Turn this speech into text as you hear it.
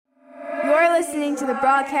listening to the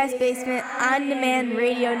Broadcast Basement On Demand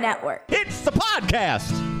Radio Network. It's the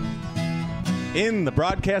podcast in the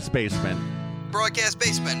Broadcast Basement.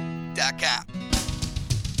 BroadcastBasement.com.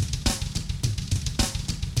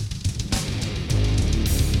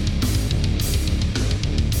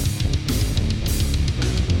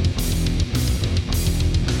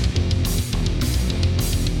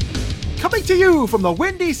 Coming to you from the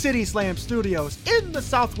Windy City Slam Studios in the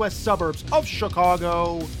southwest suburbs of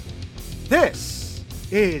Chicago, this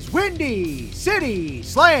is Windy City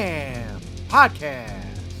Slam Podcast.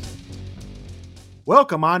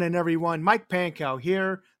 Welcome on in, everyone. Mike Pankow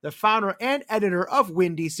here, the founder and editor of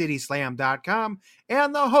WindyCitySlam.com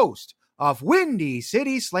and the host of Windy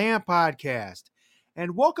City Slam Podcast.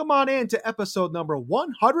 And welcome on in to episode number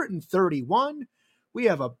 131. We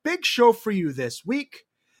have a big show for you this week.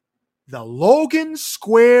 The Logan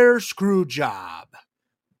Square Screwjob.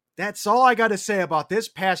 That's all I got to say about this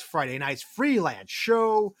past Friday night's freelance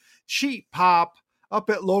show, Cheap Pop,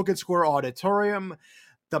 up at Logan Square Auditorium.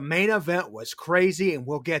 The main event was crazy, and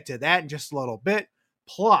we'll get to that in just a little bit.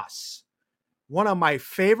 Plus, one of my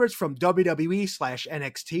favorites from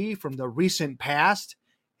WWE/NXT from the recent past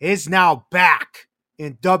is now back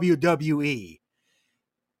in WWE.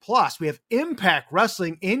 Plus, we have Impact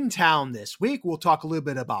Wrestling in town this week. We'll talk a little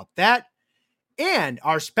bit about that. And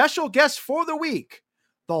our special guest for the week,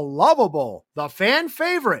 the lovable, the fan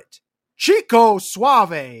favorite, Chico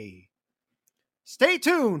Suave. Stay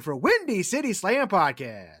tuned for Windy City Slam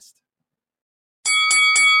Podcast.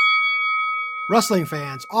 Wrestling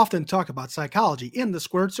fans often talk about psychology in the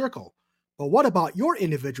squared circle. But what about your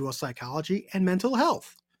individual psychology and mental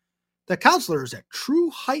health? The counselors at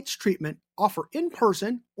True Heights Treatment offer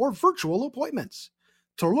in-person or virtual appointments.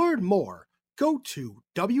 To learn more, go to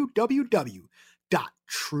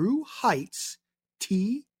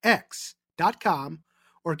www.trueheightstx.com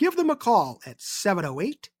or give them a call at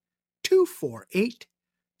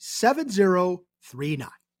 708-248-7039.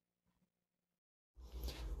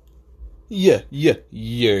 Yeah.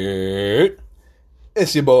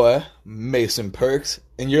 It's your boy, Mason Perks,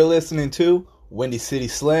 and you're listening to Windy City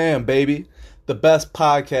Slam, baby. The best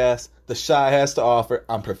podcast the Chi has to offer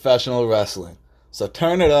on professional wrestling. So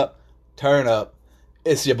turn it up, turn up.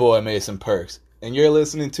 It's your boy, Mason Perks, and you're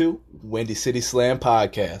listening to Windy City Slam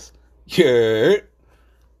Podcast. Yeah.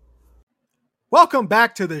 Welcome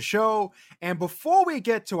back to the show. And before we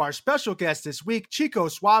get to our special guest this week, Chico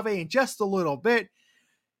Suave, in just a little bit,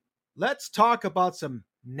 let's talk about some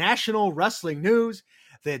national wrestling news.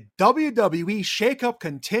 The WWE shakeup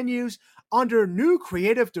continues under new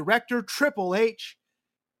creative director Triple H.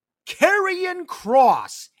 Karrion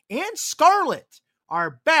Kross and Scarlett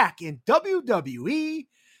are back in WWE.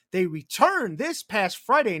 They returned this past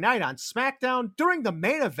Friday night on SmackDown during the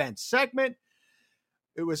main event segment.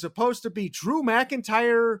 It was supposed to be Drew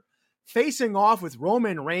McIntyre facing off with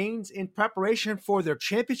Roman Reigns in preparation for their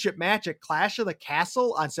championship match at Clash of the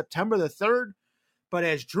Castle on September the 3rd. But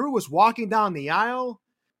as Drew was walking down the aisle,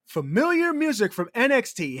 familiar music from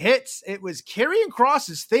NXT hits. It was Karrion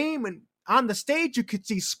Kross's theme, and on the stage you could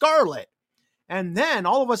see Scarlett. And then,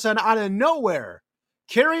 all of a sudden, out of nowhere,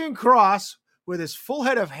 Karrion Kross, with his full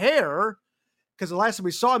head of hair, because the last time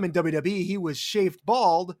we saw him in WWE, he was shaved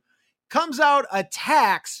bald, comes out,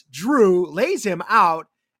 attacks Drew, lays him out,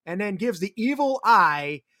 and then gives the evil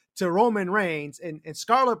eye to Roman Reigns. And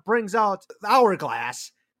Scarlett brings out the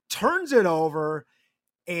hourglass, turns it over,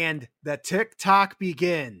 and the tick-tock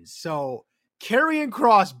begins. So, Karrion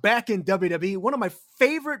Kross back in WWE, one of my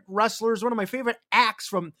favorite wrestlers, one of my favorite acts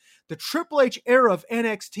from the Triple H era of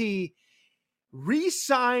NXT,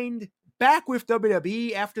 re-signed back with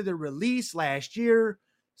WWE after the release last year.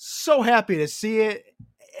 So happy to see it.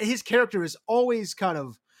 His character has always kind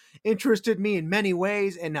of interested me in many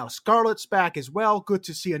ways, and now Scarlett's back as well. Good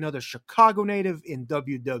to see another Chicago native in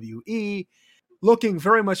WWE. Looking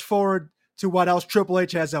very much forward to what else Triple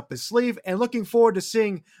H has up his sleeve, and looking forward to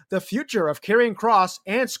seeing the future of Karrion Kross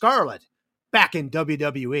and Scarlett back in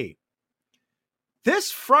WWE.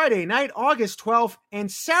 This Friday night, August 12th,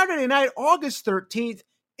 and Saturday night, August 13th,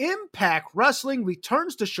 Impact Wrestling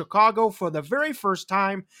returns to Chicago for the very first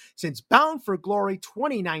time since Bound for Glory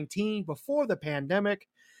 2019, before the pandemic.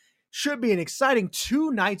 Should be an exciting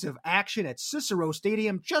 2 nights of action at Cicero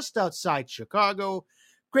Stadium just outside Chicago.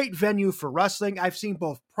 Great venue for wrestling. I've seen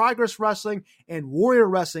both Progress Wrestling and Warrior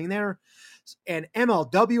Wrestling there. And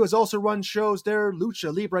MLW has also run shows there.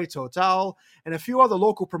 Lucha Libre Total. And a few other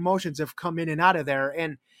local promotions have come in and out of there.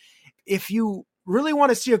 And if you really want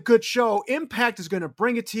to see a good show, Impact is going to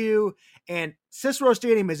bring it to you. And Cicero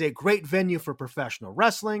Stadium is a great venue for professional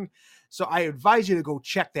wrestling. So I advise you to go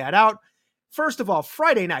check that out. First of all,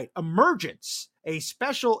 Friday night, Emergence, a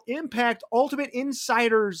special Impact Ultimate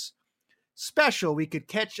Insiders special. We could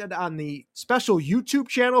catch it on the special YouTube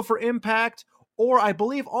channel for Impact, or I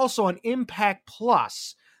believe also on Impact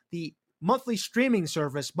Plus, the monthly streaming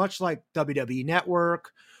service, much like WWE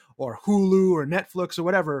Network or Hulu or Netflix or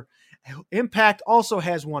whatever. Impact also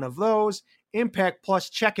has one of those. Impact Plus,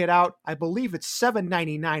 check it out. I believe it's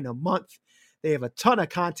 $7.99 a month. They have a ton of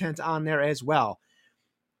content on there as well.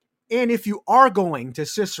 And if you are going to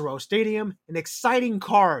Cicero Stadium, an exciting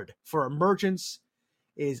card for Emergence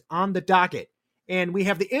is on the docket. And we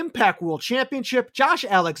have the Impact World Championship. Josh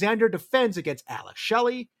Alexander defends against Alex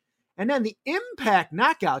Shelley. And then the Impact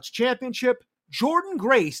Knockouts Championship. Jordynne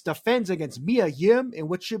Grace defends against Mia Yim in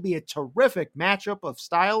what should be a terrific matchup of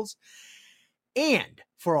styles. And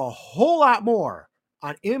for a whole lot more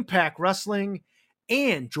on Impact Wrestling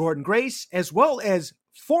and Jordynne Grace, as well as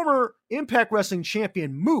former Impact Wrestling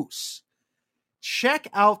champion Moose, check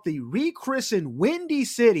out the rechristened Windy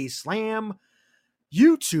City Slam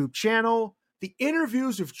YouTube channel. The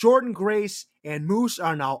interviews with Jordynne Grace and Moose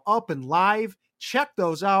are now up and live. Check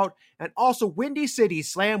those out. And also, Windy City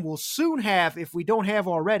Slam will soon have, if we don't have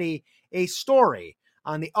already, a story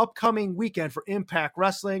on the upcoming weekend for Impact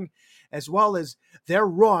Wrestling, as well as their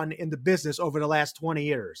run in the business over the last 20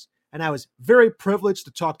 years. And I was very privileged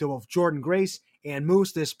to talk to both Jordynne Grace and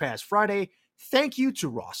Moose this past Friday. Thank you to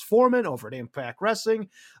Ross Foreman over at Impact Wrestling,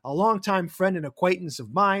 a longtime friend and acquaintance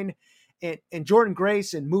of mine. And Jordynne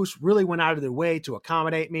Grace and Moose really went out of their way to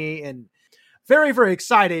accommodate me. And very, very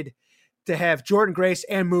excited to have Jordynne Grace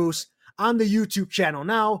and Moose on the YouTube channel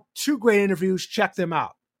now. Two great interviews. Check them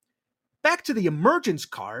out. Back to the Emergence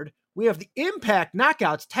card, we have the Impact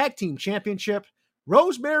Knockouts Tag Team Championship.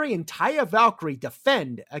 Rosemary and Taya Valkyrie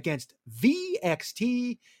defend against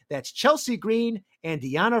VXT. That's Chelsea Green and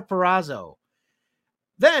Deonna Purrazzo.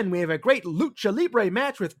 Then we have a great Lucha Libre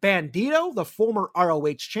match with Bandito, the former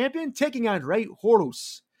ROH champion, taking on Rey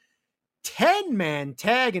Horus. 10-man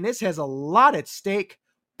tag, and this has a lot at stake.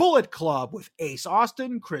 Bullet Club with Ace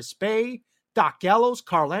Austin, Chris Bay, Doc Gallows,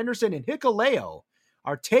 Carl Anderson, and Hikuleo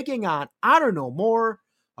are taking on Honor No More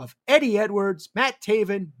of Eddie Edwards, Matt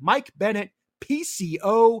Taven, Mike Bennett,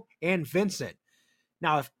 PCO, and Vincent.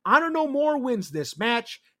 Now, if Honor No More wins this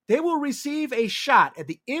match, they will receive a shot at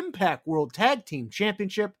the Impact World Tag Team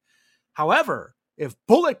Championship. However, if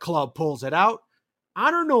Bullet Club pulls it out,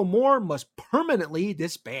 Honor No More must permanently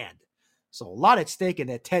disband. So a lot at stake in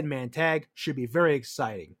that 10-man tag. Should be very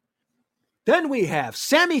exciting. Then we have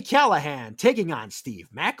Sami Callihan taking on Steve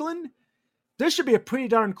Maclin. This should be a pretty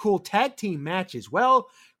darn cool tag team match as well.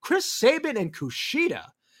 Chris Sabin and Kushida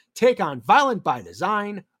take on Violent by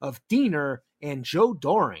Design of Diener and Joe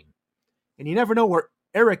Doring. And you never know where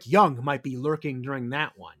Eric Young might be lurking during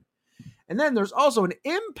that one. And then there's also an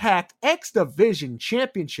Impact X Division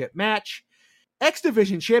Championship match. X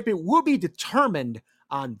Division Champion will be determined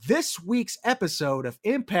on this week's episode of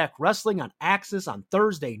Impact Wrestling on Axis on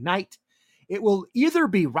Thursday night. It will either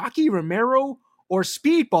be Rocky Romero or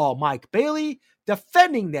Speedball Mike Bailey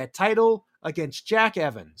defending that title against Jack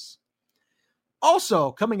Evans.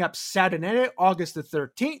 Also, coming up Saturday night, August the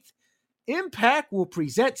 13th, Impact will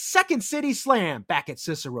present Second City Slam back at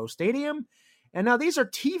Cicero Stadium. And now these are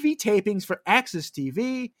TV tapings for Axis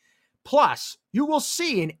TV. Plus, you will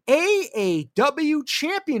see an AAW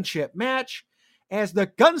Championship match as the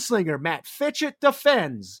gunslinger Matt Fitchett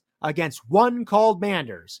defends against One Called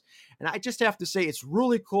Manders. And I just have to say, it's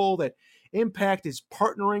really cool that Impact is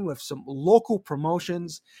partnering with some local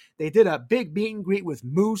promotions. They did a big meet and greet with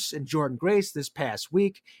Moose and Jordynne Grace this past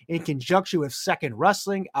week in conjunction with Second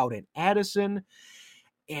Wrestling out in Addison.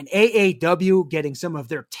 And AAW getting some of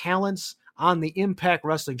their talents on the Impact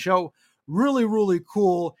Wrestling show. Really, really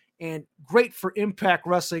cool and great for Impact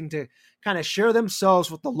Wrestling to kind of share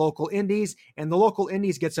themselves with the local indies, and the local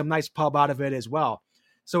indies get some nice pub out of it as well.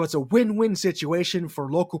 So it's a win-win situation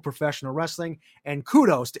for local professional wrestling, and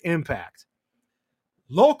kudos to Impact.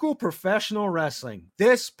 Local professional wrestling.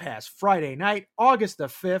 This past Friday night, August the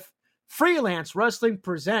 5th, Freelance Wrestling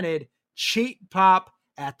presented Cheat Pop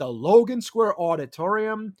at the Logan Square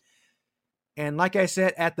Auditorium. And like I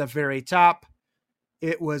said at the very top,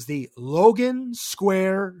 it was the Logan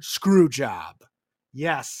Square Screwjob.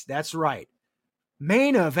 Yes, that's right.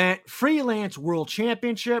 Main event, Freelance World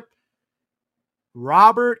Championship.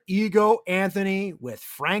 Robert Ego Anthony with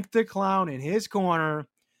Frank the Clown in his corner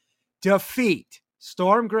defeat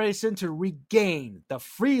Storm Grayson to regain the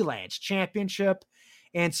Freelance Championship,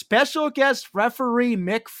 and special guest referee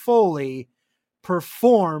Mick Foley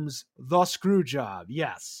performs the Screwjob.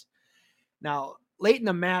 Yes. Now, late in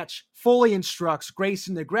the match, Foley instructs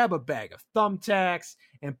Grayson to grab a bag of thumbtacks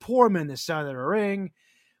and pour them in the center of the ring,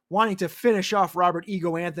 wanting to finish off Robert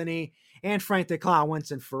Ego Anthony and Frank the Clown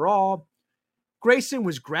once and for all. Grayson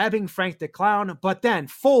was grabbing Frank the Clown, but then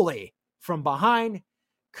Foley, from behind,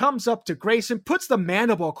 comes up to Grayson, puts the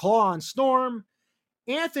mandible claw on Storm.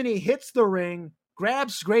 Anthony hits the ring,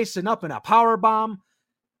 grabs Grayson up in a powerbomb,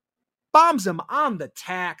 bombs him on the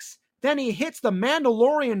tacks. Then he hits the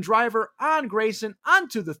Mandalorian driver on Grayson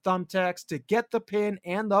onto the thumbtacks to get the pin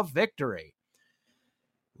and the victory.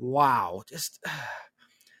 Wow.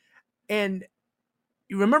 And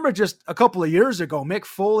you remember just a couple of years ago, Mick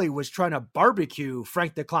Foley was trying to barbecue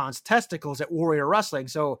Frank the Clown's testicles at Warrior Wrestling.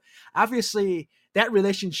 So obviously that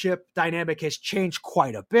relationship dynamic has changed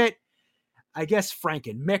quite a bit. I guess Frank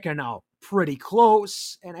and Mick are now pretty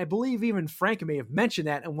close, and I believe even Frank may have mentioned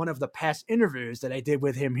that in one of the past interviews that I did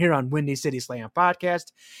with him here on Windy City Slam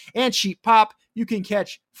podcast. And Sheep Pop, you can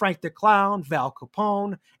catch Frank the Clown, Val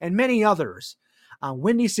Capone, and many others on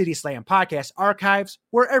Windy City Slam podcast archives,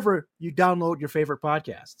 wherever you download your favorite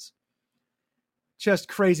podcasts. Just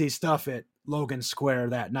crazy stuff at Logan Square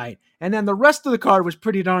that night. And then the rest of the card was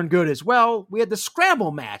pretty darn good as well. We had the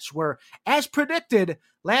scramble match where, as predicted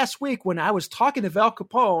last week when I was talking to Val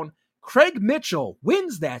Capone, Craig Mitchell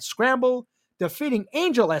wins that scramble, defeating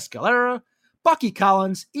Angel Escalera, Bucky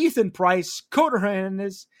Collins, Ethan Price, Coda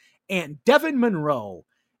Hernandez, and Devin Monroe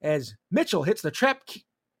as Mitchell hits the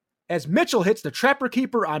Trapper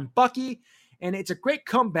Keeper on Bucky, and it's a great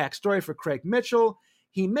comeback story for Craig Mitchell.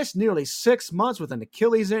 He missed nearly 6 months with an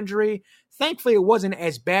Achilles injury. Thankfully, it wasn't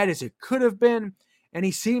as bad as it could have been, and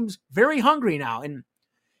he seems very hungry now. And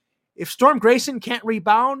if Storm Grayson can't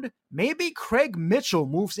rebound, maybe Craig Mitchell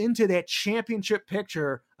moves into that championship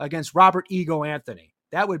picture against Robert Ego Anthony.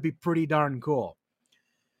 That would be pretty darn cool.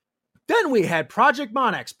 Then we had Project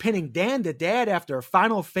Monix pinning Dan the Dad after a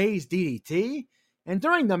final phase DDT. And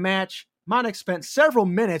during the match, Monix spent several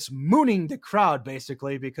minutes mooning the crowd,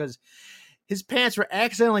 basically, because his pants were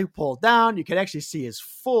accidentally pulled down. You could actually see his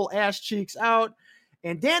full ass cheeks out.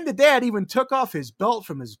 And Dan the Dad even took off his belt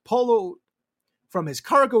from his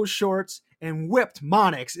cargo shorts and whipped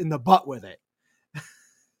Monix in the butt with it.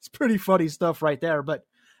 It's pretty funny stuff right there. But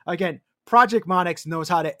again, Project Monix knows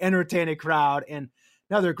how to entertain a crowd, and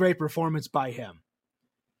another great performance by him.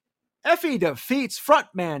 Effie defeats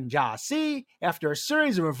frontman Jasi after a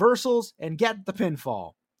series of reversals and get the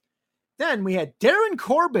pinfall. Then we had Darren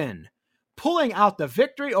Corbin pulling out the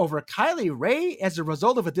victory over Kylie Ray as a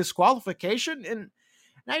result of a disqualification. And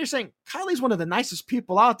now you're saying, Kylie's one of the nicest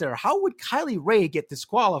people out there. How would Kylie Ray get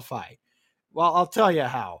disqualified? Well, I'll tell you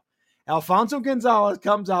how. Alfonso Gonzalez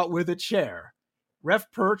comes out with a chair.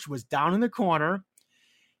 Ref Perch was down in the corner,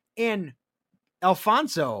 and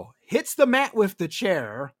Alfonso hits the mat with the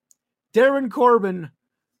chair. Darren Corbin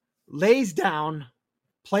lays down,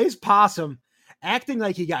 plays possum, acting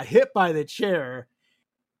like he got hit by the chair.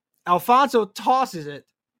 Alfonso tosses it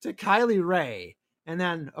to Kylie Ray. And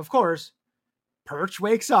then, of course, Perch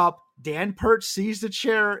wakes up. Dan Perch sees the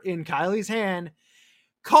chair in Kylie's hand,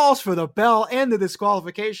 calls for the bell and the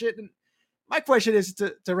disqualification. And my question is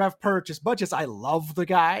to Ref Perch, as much as I love the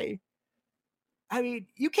guy, I mean,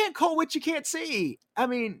 you can't call what you can't see. I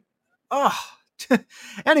mean,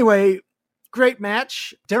 Anyway, great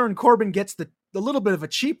match. Darren Corbin gets the little bit of a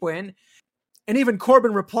cheap win. And even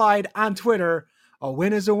Corbin replied on Twitter, a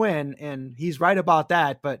win is a win. And he's right about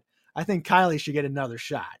that. But I think Kylie should get another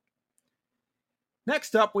shot.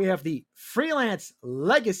 Next up, we have the Freelance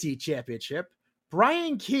Legacy Championship.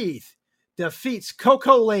 Brian Keith defeats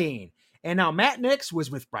Coco Lane. And now Matt Nix was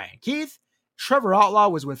with Brian Keith. Trevor Outlaw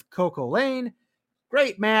was with Coco Lane.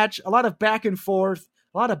 Great match. A lot of back and forth.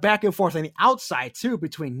 A lot of back and forth on the outside, too,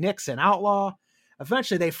 between Nix and Outlaw.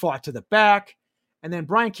 Eventually, they fought to the back. And then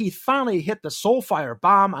Brian Keith finally hit the Soulfire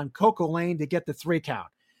bomb on Coco Lane to get the 3 count.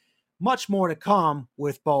 Much more to come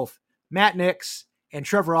with both Matt Nix and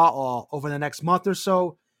Trevor Outlaw over the next month or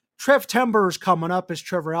so. Trev Timber's coming up, as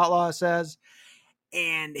Trevor Outlaw says.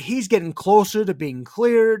 And he's getting closer to being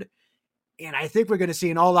cleared. And I think we're going to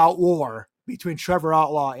see an all-out war between Trevor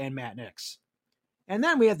Outlaw and Matt Nix. And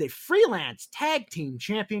then we have the Freelance Tag Team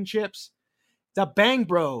Championships. The Bang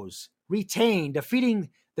Bros retain,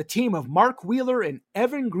 defeating the team of Mark Wheeler and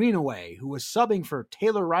Evan Greenaway, who was subbing for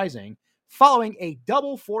Taylor Rising, following a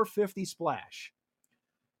double 450 splash.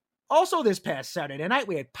 Also this past Saturday night,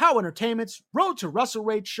 we had POW Entertainment's Road to Wrestle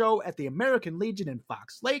Rage show at the American Legion in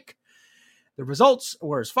Fox Lake. The results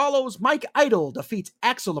were as follows. Mike Idol defeats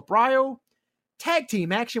Axel Abrayo. Tag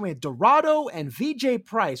team action with Dorado and VJ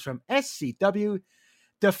Price from SCW,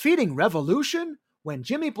 defeating Revolution when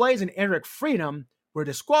Jimmy Blaze and Eric Freedom were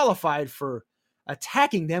disqualified for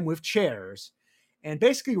attacking them with chairs. And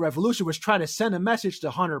basically, Revolution was trying to send a message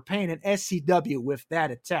to Hunter Payne and SCW with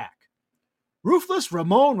that attack. Ruthless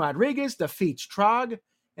Ramon Rodriguez defeats Trog,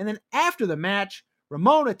 and then after the match,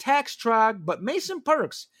 Ramon attacks Trog, but Mason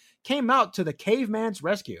Perks came out to the Caveman's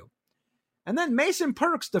rescue. And then Mason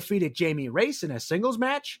Perks defeated Jamie Race in a singles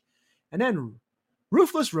match, and then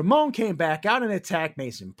Ruthless Ramon came back out and attacked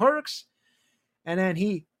Mason Perks, and then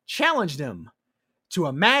he challenged him to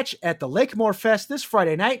a match at the Lakemore Fest this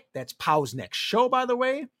Friday night. That's Pow's next show, by the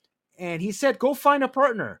way. And he said, go find a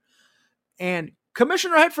partner. And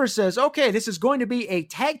Commissioner Headfirst says, okay, this is going to be a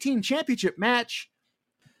tag team championship match.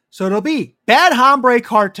 So it'll be Bad Hombre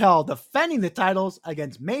Cartel defending the titles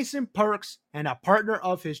against Mason Perks and a partner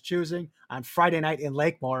of his choosing on Friday night in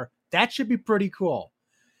Lakemore. That should be pretty cool.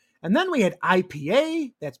 And then we had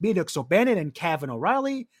IPA, that's Medox O'Bannon and Kevin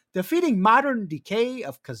O'Reilly, defeating Modern Decay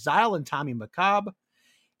of Kazile and Tommy McCobb.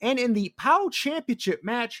 And in the POW Championship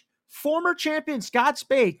match, former champion Scott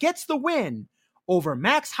Spade gets the win over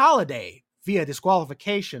Max Holiday, via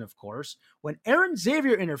disqualification, of course, when Aaron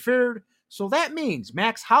Xavier interfered. So that means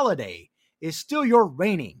Max Holiday is still your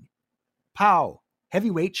reigning POW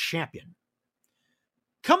heavyweight champion.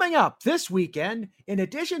 Coming up this weekend, in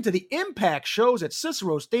addition to the Impact shows at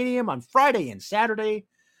Cicero Stadium on Friday and Saturday,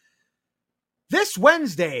 this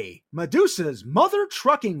Wednesday, Medusa's Mother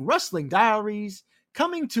Trucking Wrestling Diaries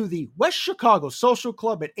coming to the West Chicago Social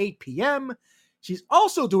Club at 8 p.m. She's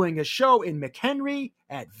also doing a show in McHenry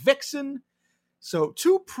at Vixen. So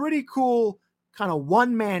two pretty cool kind of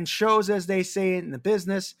one-man shows, as they say in the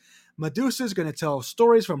business. Medusa's going to tell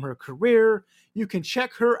stories from her career. You can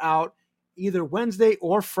check her out either Wednesday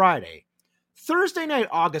or Friday. Thursday night,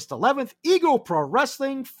 August 11th, Ego Pro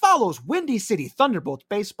Wrestling follows Windy City Thunderbolts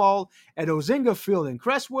Baseball at Ozinga Field in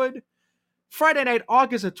Crestwood. Friday night,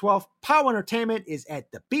 August 12th, POW Entertainment is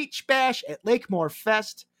at the Beach Bash at Lakemore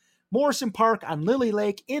Fest, Morrison Park on Lily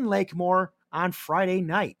Lake in Lakemore on Friday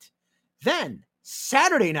night. Then,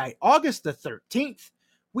 Saturday night, August the 13th,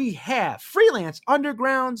 we have Freelance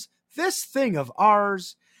Underground's This Thing of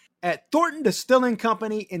Ours at Thornton Distilling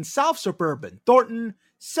Company in South Suburban Thornton,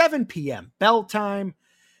 7 p.m. bell time.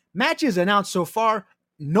 Matches announced so far,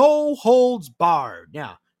 no holds barred.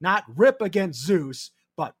 Now, not Rip against Zeus,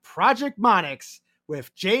 but Project Monix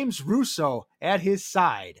with James Russo at his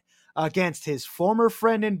side against his former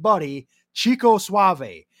friend and buddy, Chico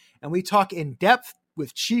Suave. And we talk in depth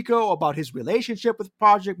with Chico about his relationship with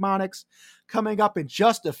Project Monix coming up in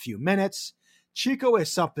just a few minutes. Chico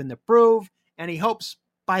has something to prove, and he hopes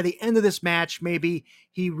by the end of this match, maybe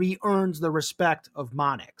he re-earns the respect of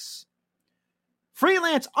Monix.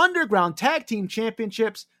 Freelance Underground Tag Team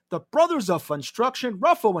Championships, the Brothers of Funstruction,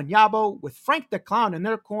 Ruffo and Yabo, with Frank the Clown in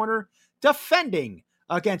their corner, defending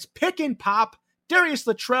against Pick and Pop, Darius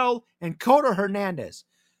Luttrell, and Coda Hernandez.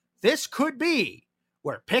 This could be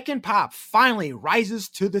where Pick and Pop finally rises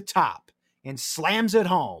to the top and slams it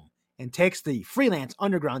home and takes the Freelance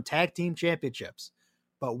Underground Tag Team Championships.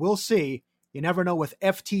 But we'll see. You never know with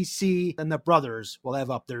FTC and the Brothers will have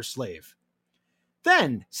up their sleeve.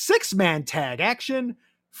 Then, six-man tag action,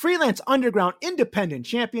 Freelance Underground Independent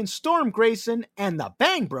Champion Storm Grayson and the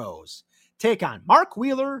Bang Bros take on Mark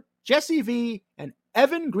Wheeler, Jesse V, and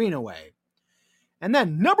Evan Greenaway. And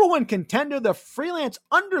then number one contender, the Freelance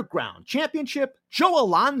Underground Championship, Joe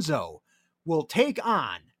Alonzo, will take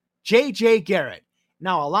on JJ Garrett.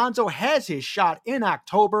 Now, Alonzo has his shot in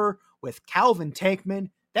October with Calvin Tankman.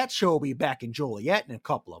 That show will be back in Joliet in a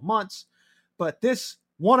couple of months. But this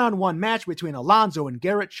one-on-one match between Alonzo and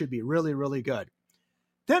Garrett should be really, really good.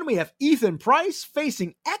 Then we have Ethan Price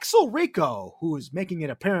facing Axel Rico, who is making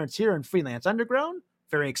an appearance here in Freelance Underground.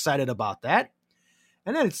 Very excited about that.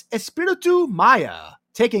 And then it's Espiritu Maya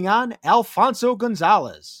taking on Alfonso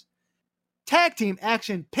Gonzalez. Tag team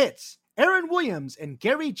action pits Aaron Williams and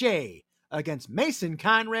Gary J against Mason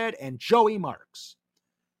Conrad and Joey Marks.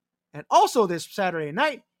 And also this Saturday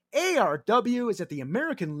night, ARW is at the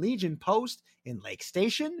American Legion Post in Lake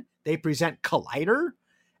Station. They present Collider.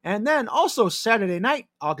 And then also Saturday night,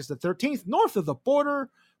 August the 13th, north of the border,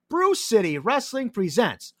 Bruce City Wrestling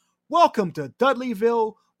presents Welcome to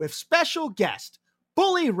Dudleyville with special guest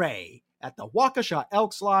Bully Ray at the Waukesha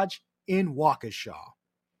Elks Lodge in Waukesha.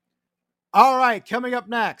 All right, coming up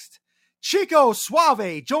next, Chico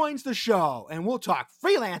Suave joins the show, and we'll talk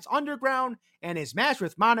Freelance Underground and his match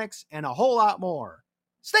with Monix and a whole lot more.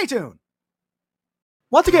 Stay tuned.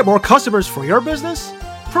 Want to get more customers for your business?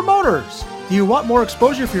 Promoters, do you want more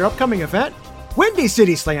exposure for your upcoming event? Windy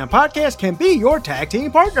City Slam Podcast can be your tag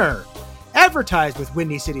team partner. Advertise with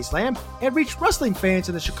Windy City Slam and reach wrestling fans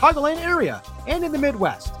in the Chicagoland area and in the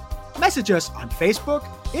Midwest. Message us on Facebook,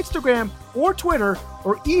 Instagram, or Twitter,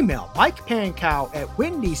 or email Mike Pankow at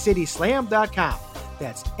WindyCitySlam.com.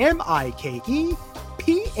 That's MikePankow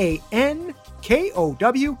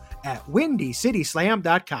at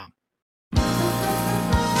WindyCitySlam.com.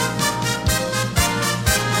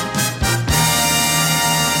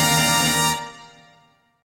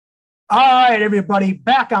 All right, everybody,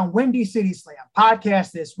 back on Windy City Slam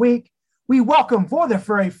podcast this week. We welcome for the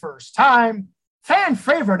very first time fan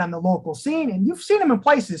favorite on the local scene, and you've seen him in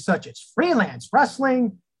places such as Freelance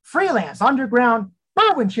Wrestling, Freelance Underground,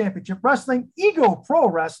 Berwyn Championship Wrestling, Ego Pro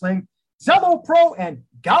Wrestling, Zello Pro, and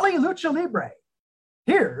Gali Lucha Libre.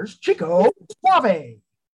 Here's Chico Suave.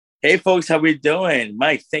 Hey, folks, how we doing?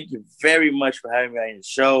 Mike, thank you very much for having me on your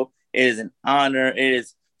show. It is an honor. It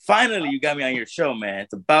is finally you got me on your show, man.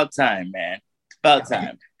 It's about time, man. It's about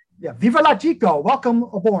time. Yeah, Viva la Chico. Welcome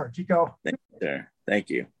aboard, Chico. Thank you, sir. Thank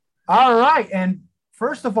you. All right. And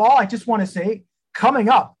first of all, I just want to say, coming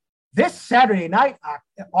up this Saturday night,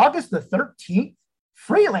 August the 13th,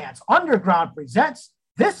 Freelance Underground presents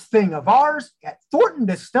This Thing of Ours at Thornton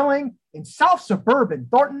Distilling in South Suburban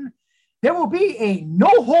Thornton. There will be a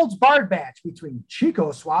no-holds-barred match between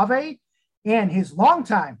Chico Suave and his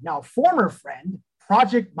longtime, now former friend,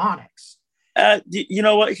 Project Monix. You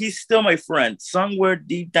know what? He's still my friend. Somewhere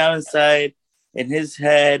deep down inside in his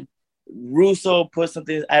head, Russo put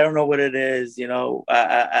something, I don't know what it is. You know,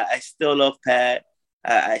 I still love Pat.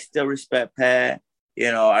 I still respect Pat.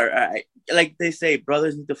 You know, I like they say,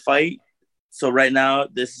 brothers need to fight. So right now,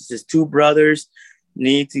 this is just two brothers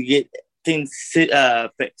need to get things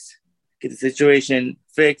fixed, get the situation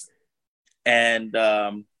fixed. And,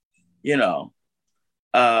 you know,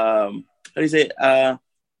 how do you say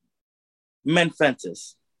men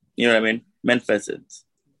fences, you know what I mean? Men fences.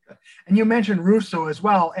 And you mentioned Russo as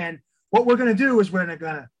well. And what we're going to do is we're going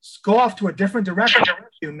to go off to a different direction for a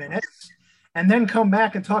few minutes and then come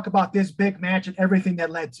back and talk about this big match and everything that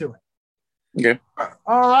led to it. Okay.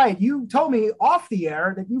 All right. You told me off the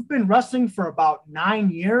air that you've been wrestling for about 9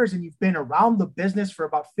 years and you've been around the business for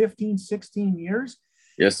about 15, 16 years.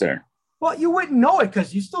 Yes, sir. Well, you wouldn't know it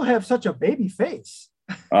because you still have such a baby face.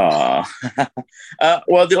 Well,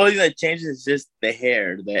 the only thing that changes is just the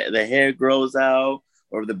hair. The hair grows out,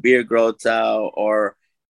 or the beard grows out, or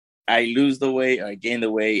I lose the weight or I gain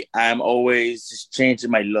the weight. I'm always just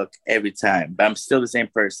changing my look every time, but I'm still the same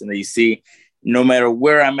person that you see. No matter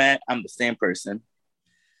where I'm at, I'm the same person.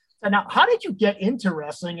 And now, how did you get into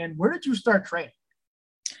wrestling, and where did you start training?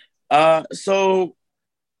 So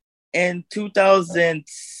in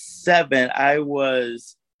 2007, I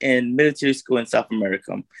was in military school in South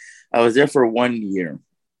America. I was there for 1 year.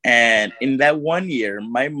 And in that 1 year,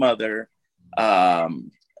 my mother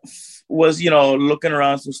was, looking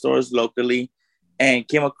around some stores locally and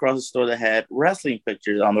came across a store that had wrestling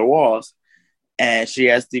pictures on their walls. And she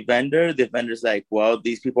asked the vendor's like, well,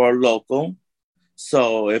 these people are local.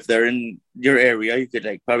 So if they're in your area, you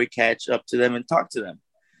could probably catch up to them and talk to them.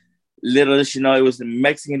 Little does she know it was the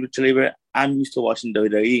Mexican Lucha Libre. I'm used to watching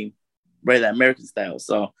WWE, right? The American style.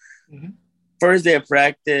 So first day of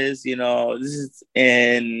practice, this is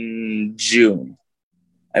in June,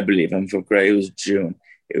 I believe. I'm so correct. It was June.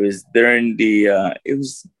 It was during it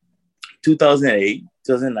was 2008,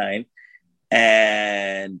 2009.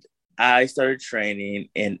 And I started training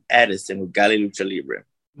in Edison with Gali Lucha Libre,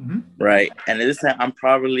 right? And at this time, I'm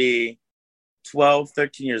probably 12,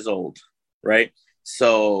 13 years old, right?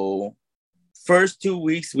 So first 2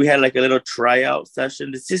 weeks, we had a little tryout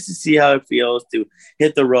session just to see how it feels to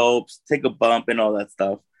hit the ropes, take a bump, and all that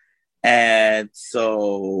stuff. And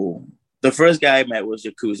so the first guy I met was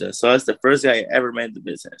Yakuza. So that's the first guy I ever met in the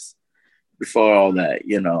business before all that,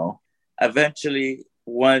 Eventually,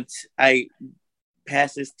 once I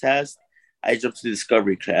passed this test, I jumped to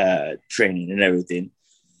Discovery training and everything.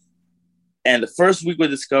 And the first week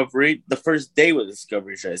with Discovery, the first day with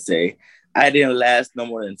Discovery, should I say, I didn't last no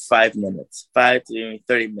more than 5 minutes, 5 to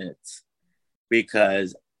 30 minutes,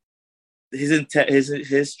 because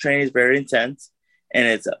his training is very intense, and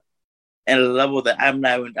it's at a level that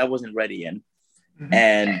I wasn't ready in.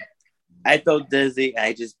 And I felt dizzy.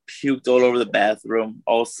 I just puked all over the bathroom,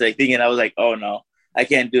 all sick, thinking I was like, oh no, I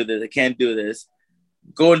can't do this. I can't do this.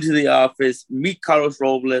 Go into the office, meet Carlos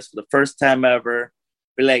Robles for the first time ever.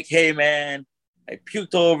 Be like, hey man, I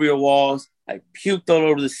puked all over your walls. I puked all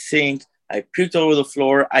over the sink. I puked all over the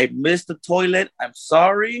floor. I missed the toilet. I'm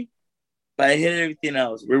sorry, but I hit everything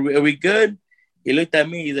else. Are we good? He looked at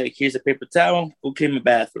me. He's like, here's a paper towel. Go clean my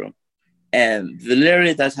bathroom. And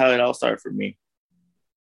literally, that's how it all started for me.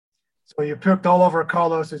 So you puked all over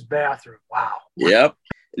Carlos's bathroom. Wow. Yep.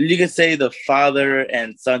 You could say the father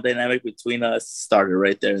and son dynamic between us started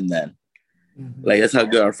right there and then. Mm-hmm. Like, that's how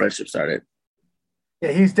good our friendship started.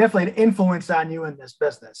 Yeah, he's definitely an influence on you in this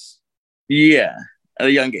business. Yeah, at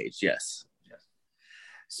a young age, yes.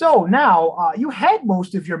 So now you had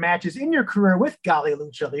most of your matches in your career with Gali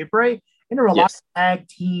Lucha Libre, and there were a lot of tag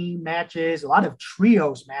team matches, a lot of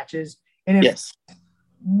trios matches. And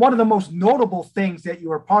one of the most notable things that you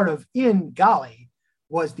were part of in Gali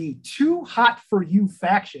was the Too Hot for You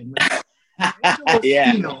faction.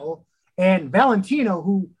 Angelo and Valentino,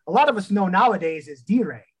 who a lot of us know nowadays as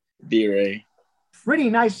D-Ray. D-Ray. Pretty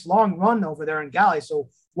nice long run over there in Gali. So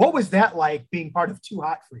what was that like being part of Too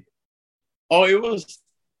Hot for You? Oh, it was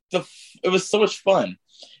so much fun.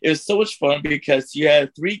 It was so much fun because you have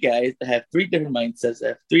three guys that have three different mindsets, that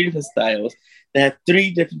have three different styles, that have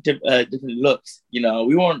three different looks. You know,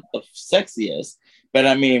 we weren't the sexiest, but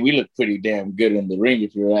I mean, we looked pretty damn good in the ring,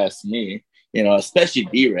 if you ask me. You know, especially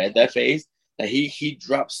D-Red, that face. That he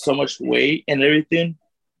dropped so much weight and everything,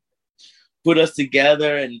 put us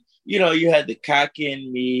together. And, you know, you had the cocky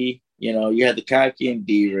and me, you know, you had the cocky and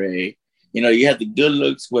D-Ray, you know, you had the good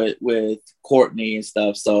looks with Courtney and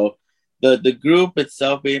stuff. So the group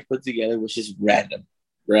itself being put together was just random,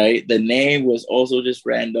 right? The name was also just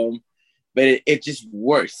random, but it just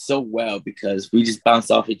worked so well because we just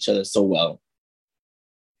bounced off each other so well.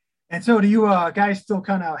 And so do you guys still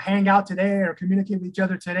kind of hang out today or communicate with each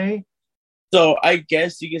other today? So I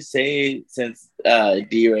guess you could say, since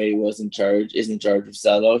D-Ray is in charge of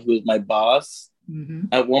Celo, he was my boss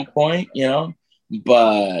at one point, you know.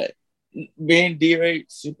 But me and D-Ray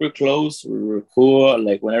super close. We were cool.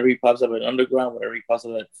 Like, whenever he pops up at Underground, whenever he pops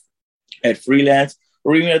up at Freelance,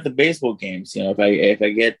 or even at the baseball games, you know, if I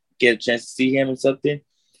get a chance to see him or something,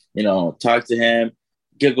 you know, talk to him,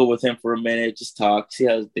 giggle with him for a minute, just talk, see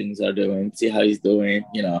how things are doing, see how he's doing.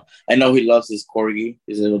 You know, I know he loves his corgi,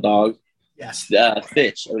 his little dog. Yes,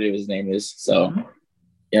 Stitch, I believe his name is. So,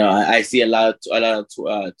 you know, I see a lot of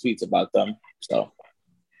tweets about them. So,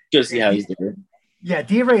 good to see how he's doing. Yeah,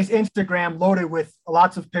 D-Ray's Instagram loaded with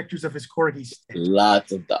lots of pictures of his corgis.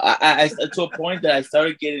 Lots of them. I to a point that I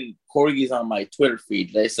started getting corgis on my Twitter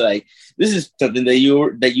feed. It's like, this is something that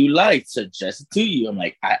you like, suggested to you. I'm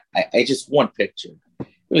like, I just one picture. It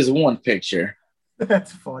was one picture.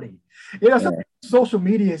 That's funny. You know, social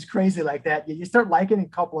media is crazy like that. You start liking a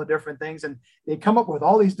couple of different things, and they come up with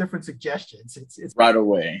all these different suggestions. It's right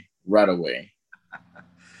away.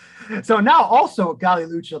 So now also Gali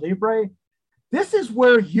Lucha Libre, this is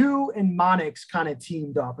where you and Monix kind of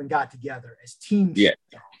teamed up and got together as teams. Yeah.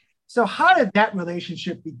 So how did that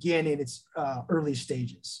relationship begin in its early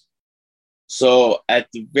stages? So at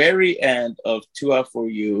the very end of 2 Out For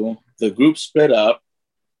You, the group split up.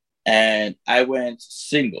 And I went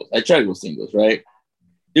singles. I tried to go singles, right?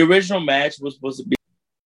 The original match was supposed to be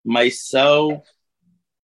myself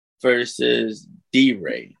versus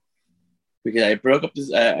D-Ray. Because I broke up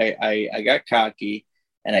this, I got cocky,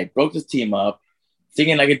 and I broke this team up,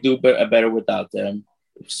 thinking I could do better without them.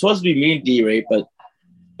 It was supposed to be me and D-Ray, but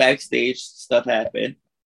backstage stuff happened,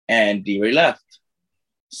 and D-Ray left.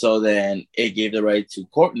 So then it gave the right to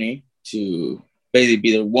Courtney to basically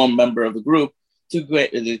be the one member of the group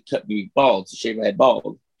to cut me bald, to shave my head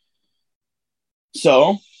bald.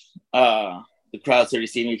 So the crowd started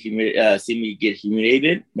seeing me get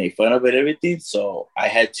humiliated, made fun of it, everything. So I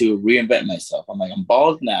had to reinvent myself. I'm like, I'm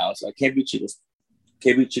bald now, so I can't be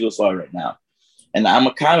Chico Suave right now. And I'm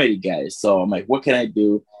a comedy guy, so I'm like, what can I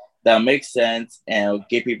do that makes sense and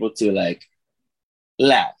get people to like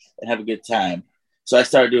laugh and have a good time? So I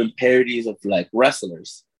started doing parodies of like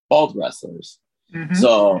wrestlers, bald wrestlers. Mm-hmm.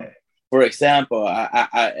 So, for example,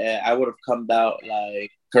 I would have come out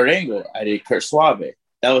like Kurt Angle. I did Kurt Suave.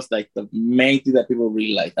 That was like the main thing that people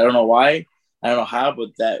really liked. I don't know why, I don't know how, but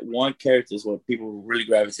that one character is what people really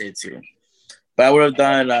gravitated to. But I would have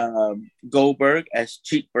done Goldberg as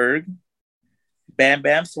Cheatberg, Bam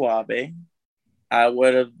Bam Suave. I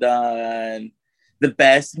would have done the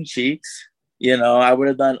Bastion Cheeks. You know, I would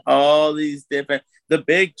have done all these different, the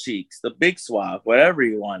Big Cheeks, the Big Suave, whatever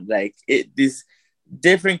you want. Like these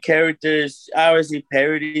different characters, obviously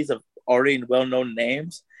parodies of already well-known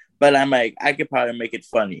names. But I'm like, I could probably make it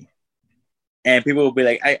funny. And people will be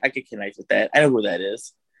like, I could connect with that. I know who that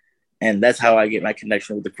is. And that's how I get my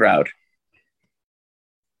connection with the crowd.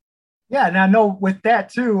 Yeah, and I know with that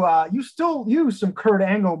too, you still use some Kurt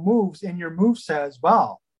Angle moves in your moveset as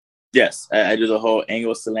well. Yes, I do the whole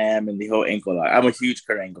Angle Slam and the whole ankle lock. I'm a huge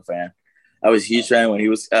Kurt Angle fan. I was a huge fan when he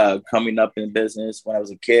was coming up in business, when I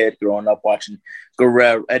was a kid, growing up watching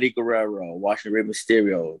Eddie Guerrero, watching Rey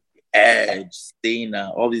Mysterio, Edge,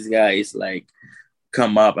 Cena, all these guys like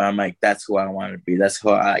come up, and I'm like, that's who I want to be. That's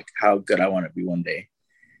how good I want to be one day,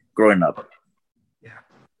 growing up. Yeah,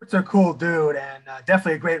 It's a cool dude and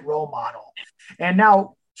definitely a great role model. And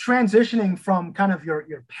now transitioning from kind of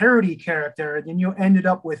your parody character, then you ended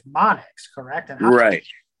up with Monix, correct? And Right.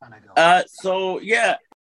 Kind of go? So yeah,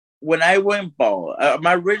 when I went bald,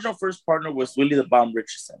 my original first partner was Willie the Bomb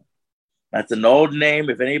Richardson. That's an old name.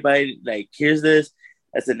 If anybody like hears this,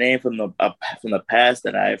 that's a name from the past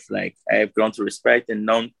that I've grown to respect and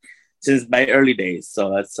known since my early days.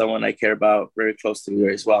 So that's someone I care about very close to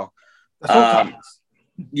me as well.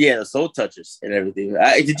 Yeah, the Soul Touchers and everything.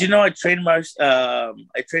 Did you know I trained as a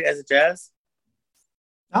jazz?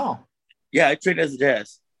 Oh. Yeah, I trained as a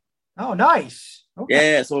jazz. Oh, nice.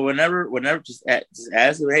 Okay. Yeah, so whenever just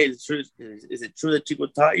ask him, hey, is it true that Chico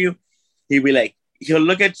taught you? He'll be like, he'll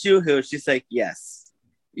look at you, she's like, yes.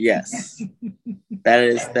 that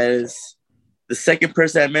is the second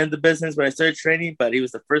person I met in the business when I started training, but he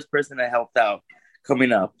was the first person I helped out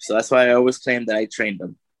coming up. So that's why I always claim that I trained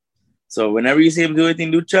him. So whenever you see him do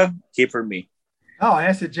anything lucha, keep for me. Oh,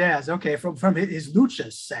 Acid Jazz. Okay, from his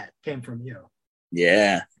lucha set came from you.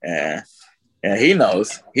 Yeah. He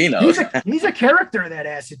knows. He's a character, that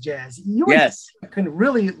Acid Jazz. You can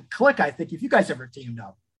really click, I think, if you guys ever teamed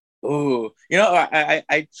up. Oh,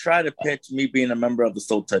 I try to pitch me being a member of the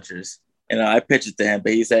Soul Touchers. I pitched it to him,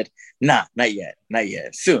 but he said, "Nah, not yet.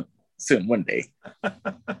 Soon, one day."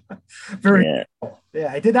 Very cool. Yeah,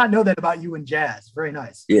 I did not know that about you and Jazz. Very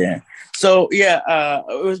nice. Yeah. So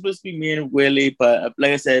it was supposed to be me and Willie, but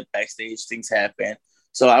like I said, backstage things happen.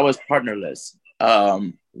 So I was partnerless.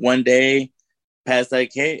 One day, Pat's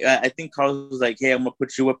like, "Hey," I think Carlos was like, "Hey, I'm gonna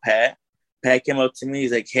put you with Pat." Pat came up to me.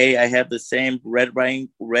 He's like, "Hey, I have the same red, white,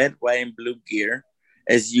 and blue gear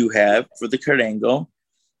as you have for the Kurt Angle.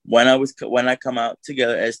 When I come out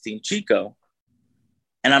together as Team Chico."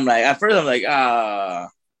 And I'm like, at first I'm like,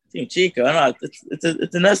 Team Chico. I don't know,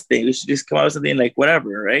 it's a us thing. We should just come out with something like whatever,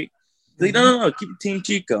 right? He's like, no, keep Team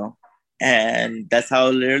Chico. And that's how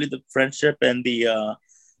literally the friendship and the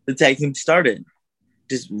tag team started.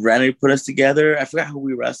 Just randomly put us together. I forgot who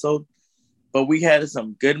we wrestled, but we had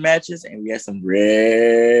some good matches and we had some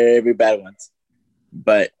very bad ones.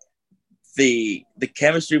 But the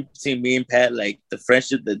chemistry between me and Pat, like the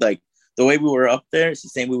friendship, the way we were up there, it's the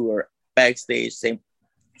same way we were backstage, same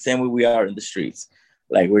way we are in the streets.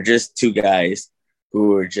 Like, we're just two guys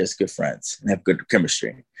who are just good friends and have good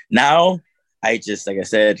chemistry. Now, like I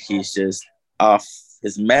said, he's just off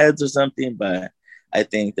his meds or something, but I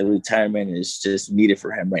think the retirement is just needed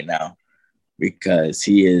for him right now because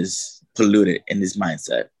he is polluted in his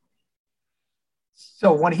mindset.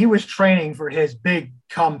 So when he was training for his big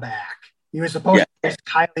comeback, he was supposed to face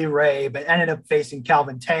Kylie Ray, but ended up facing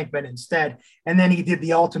Calvin Tankman instead. And then he did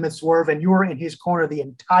the ultimate swerve, and you were in his corner the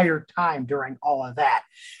entire time during all of that.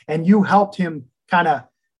 And you helped him kind of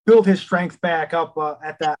build his strength back up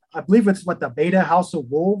at that. I believe it's the Beta House of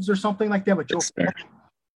Wolves or something like that with Joe.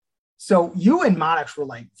 So you and Monix were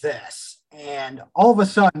like this. And all of a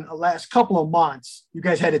sudden, the last couple of months, you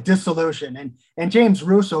guys had a dissolution. And James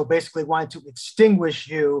Russo basically wanted to extinguish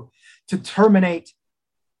you to terminate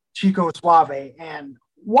Chico Suave. And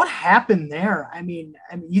what happened there? I mean,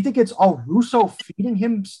 you think it's all Russo feeding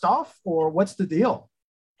him stuff, or what's the deal?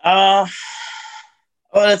 Well,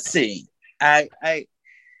 let's see.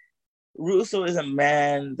 Russo is a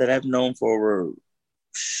man that I've known for over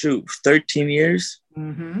 13 years,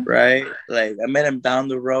 right? Like, I met him down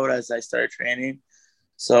the road as I started training.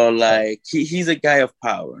 So like he's a guy of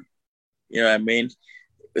power. You know what I mean?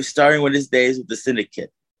 Starting with his days with the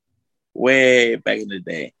Syndicate, way back in the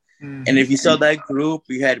day. And if you saw that group,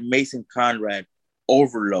 you had Mason Conrad,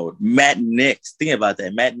 Overload, Matt Nix. Think about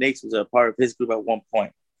that. Matt Nix was a part of his group at one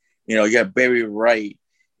point. You had Barry Wright.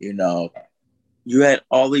 You had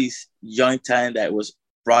all these young talent that was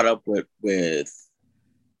brought up with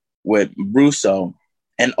Russo,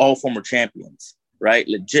 and all former champions, right?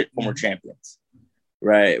 Legit former champions,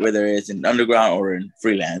 right? Whether it's in underground or in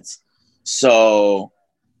freelance. So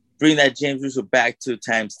bring that James Russo back to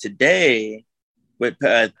times today with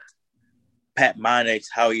Pat Monix,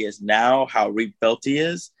 how he is now, how rebuilt he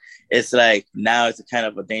is. It's like now it's a kind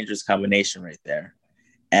of a dangerous combination right there.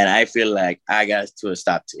 And I feel like I got to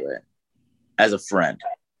stop to it as a friend.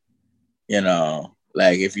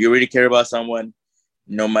 Like, if you really care about someone,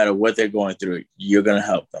 no matter what they're going through, you're gonna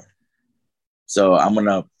help them. So I'm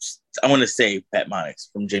gonna save Pat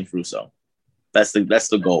Monix from James Russo. That's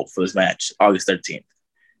the goal for this match, August 13th.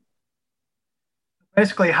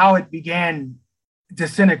 Basically, how it began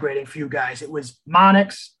disintegrating for you guys, it was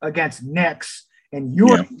Monix against Nix, and you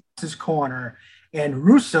were in his corner, and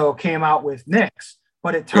Russo came out with Nix.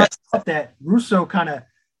 But it turns out that Russo kind of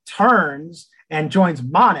turns and joins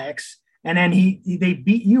Monix, and then they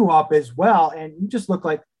beat you up as well, and you just look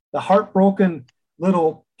like the heartbroken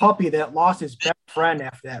little puppy that lost his best friend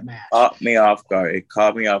after that match. Caught me off guard. It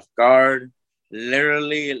caught me off guard.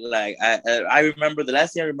 Literally, like I remember the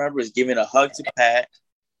last thing I remember is giving a hug to Pat,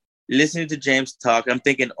 listening to James talk. I'm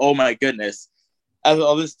thinking, oh my goodness, after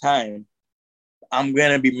all this time, I'm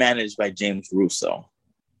gonna be managed by James Russo.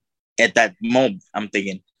 At that moment, I'm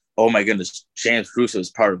thinking, oh my goodness, James Russo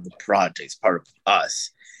is part of the project, it's part of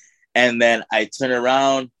us. And then I turn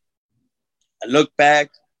around, I look back,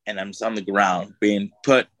 and I'm on the ground being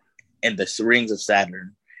put in the rings of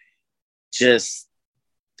Saturn. Just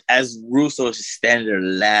as Russo is just standing there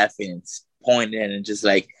laughing, pointing, and just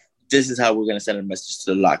like, this is how we're going to send a message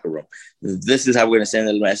to the locker room. This is how we're going to send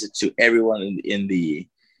a message to everyone in the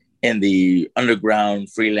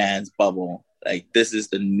underground freelance bubble. Like, this is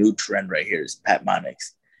the new trend right here, is Pat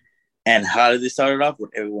Monix. And how did they start it off?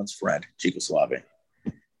 With everyone's friend, Chico Suave. It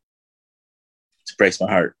breaks my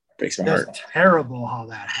heart. Breaks my heart. It's terrible how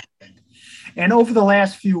that happened. And over the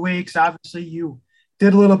last few weeks, obviously, you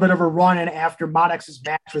did a little bit of a run in after Monix's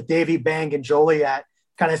match with Davey Bang and Joliet,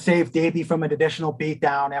 kind of saved Davey from an additional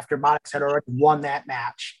beatdown after Monix had already won that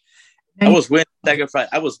match. And I was willing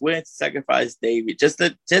to sacrifice Davey just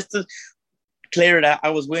to clear it out. I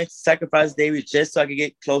was willing to sacrifice Davey just so I could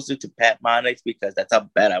get closer to Pat Monix, because that's how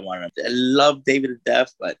bad I wanted him. I love Davey to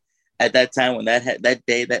death, but at that time when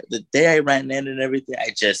the day I ran in and everything,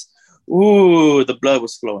 I just, the blood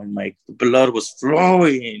was flowing, Mike. The blood was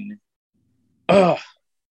flowing. Oh,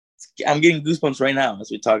 I'm getting goosebumps right now as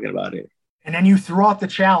we're talking about it. And then you threw out the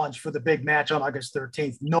challenge for the big match on August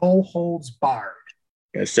 13th. No holds barred.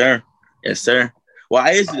 Yes, sir. Yes, sir. Well,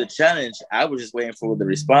 I issued the challenge. I was just waiting for the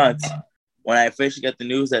response. When I officially got the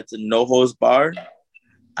news that the no holds barred,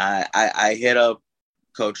 I hit up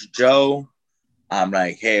Coach Joe. I'm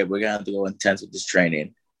like, hey, we're gonna have to go intense with this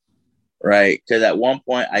training, right? Because at one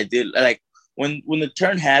point I did, like, when the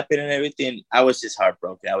turn happened and everything, I was just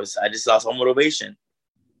heartbroken. I just lost all motivation.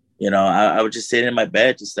 You know, I was just sitting in my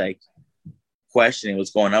bed, just like questioning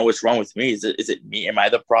what's going on. What's wrong with me? Is it me? Am I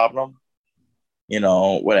the problem? You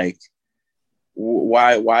know, why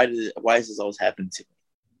is this always happening to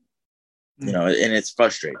me? You know, and it's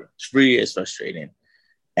frustrating. It really is frustrating.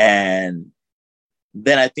 And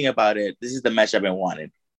then I think about it. This is the match I've been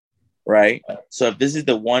wanting, right? So if this is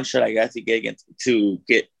the one shot I got to get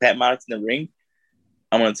Pat Monix in the ring,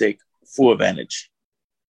 I'm going to take full advantage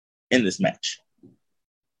in this match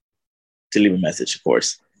to leave a message, of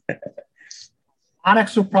course.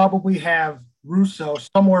 Monix will probably have Russo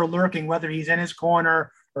somewhere lurking, whether he's in his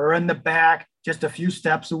corner or in the back, just a few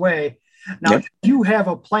steps away. Now, Yep. Do you have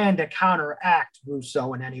a plan to counteract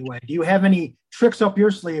Russo in any way? Do you have any tricks up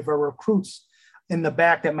your sleeve or recruits in the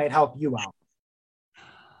back that might help you out?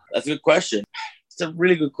 That's a good question. It's a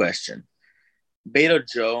really good question. Beto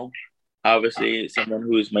Joe, obviously someone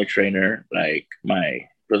who is my trainer, like my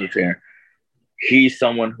personal trainer. He's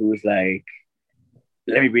someone who's like,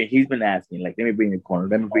 he's been asking, like, let me be in your corner.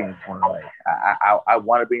 Let me be in your corner. Like, I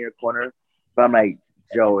want to be in your corner. But I'm like,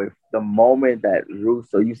 Joe, if the moment that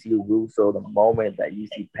you see Russo, the moment that you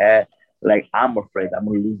see Pat, like, I'm afraid I'm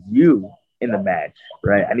going to lose you in the match,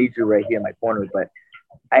 right? I need you right here in my corner. But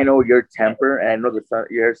I know your temper, and I know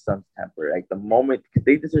your son's temper. Like, the moment, because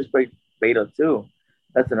they disrespect Beta too.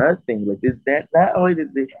 That's another thing. Like, not only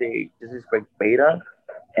did they disrespect Beta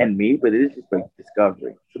and me, but it is just like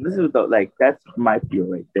Discovery. So this is that's my feel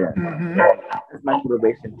right there. Mm-hmm. That's my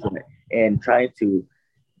motivation to it, and trying to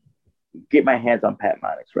get my hands on Pat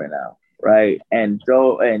Monix right now, right? And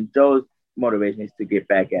Joe's motivation is to get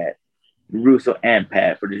back at Russo and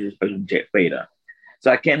Pat for disrespecting Beta.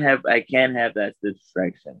 So I can't have that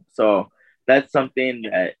distraction. So that's something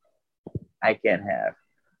that I can't have.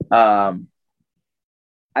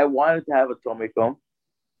 I wanted to have a Tomiko,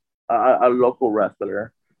 a local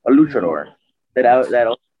wrestler, a luchador that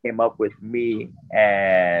also came up with me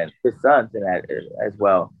and his sons in that as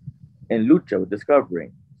well in lucha with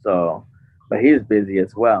Discovery. So, but he's busy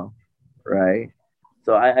as well, right?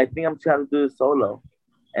 So I think I'm trying to do it solo.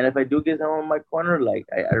 And if I do get someone in my corner, like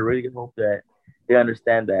I really hope that they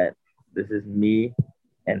understand that this is me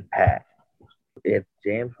and Pat. If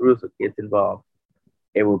James Russo gets involved,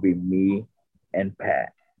 it will be me and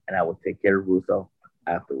Pat, and I will take care of Russo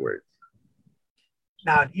afterwards.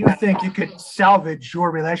 Now, do you think you could salvage your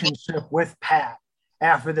relationship with Pat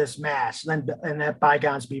after this match, and let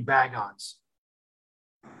bygones be bygones?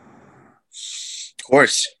 Of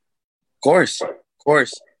course.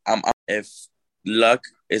 If luck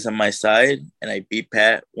is on my side and I beat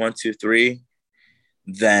Pat 1, 2, 3,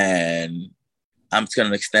 then I'm just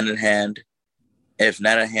gonna extend a hand. If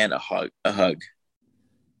not a hand, a hug.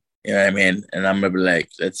 You know what I mean? And I'm gonna be like,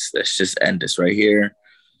 let's just end this right here.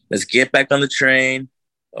 Let's get back on the train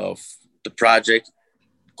of the project,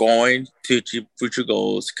 going to achieve future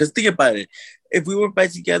goals. Because think about it. If we were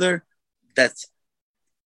back together, that's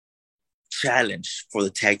challenge for the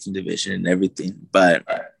tag team division and everything. But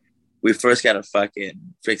we first got to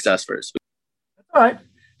fucking fix us first. All right.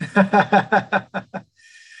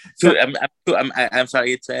 I'm sorry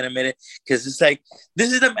to get too animated because it's like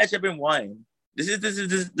this is the match I've been wanting. This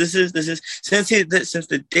is since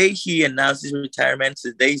the day he announced his retirement to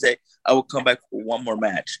the day he said I will come back for one more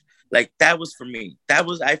match. Like that was for me. I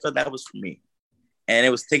felt that was for me, and it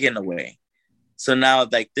was taken away. So now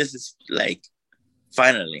like this is like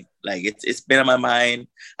finally like it's been on my mind.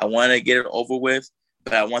 I want to get it over with,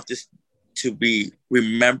 but I want this to be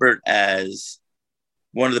remembered as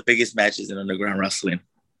one of the biggest matches in underground wrestling.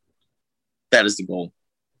 That is the goal.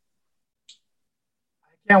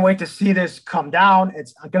 I can't wait to see this come down.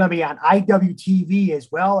 It's going to be on IWTV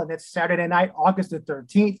as well, and it's Saturday night, August the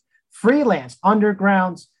 13th. Freelance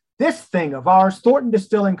Underground's This Thing of Ours, Thornton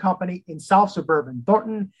Distilling Company in South Suburban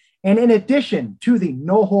Thornton. And in addition to the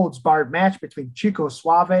no-holds-barred match between Chico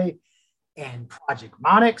Suave and Project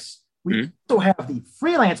Monix, we also have the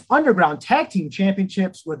Freelance Underground Tag Team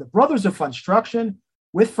Championships where the Brothers of Funstruction,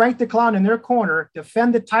 with Frank the Clown in their corner,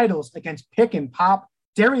 defend the titles against Pick and Pop,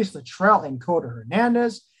 Darius Luttrell, and Coda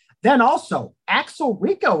Hernandez. Then also, Axel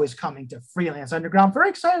Rico is coming to Freelance Underground. Very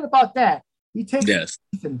excited about that. He takes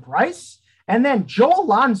Ethan Bryce. And then Joe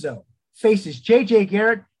Alonzo faces JJ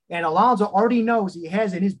Garrett. And Alonzo already knows he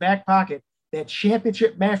has in his back pocket that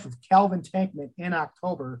championship match with Calvin Tankman in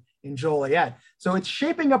October in Joliet. So it's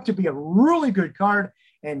shaping up to be a really good card.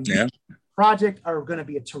 And Project are going to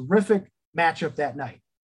be a terrific matchup that night.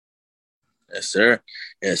 Yes, sir.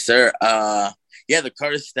 Yes, sir. The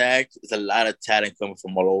card is stacked. There's a lot of talent coming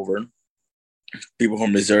from all over. People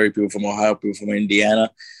from Missouri, people from Ohio, people from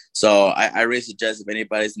Indiana. So I really suggest if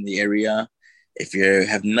anybody's in the area, if you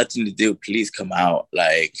have nothing to do, please come out.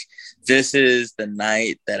 Like, this is the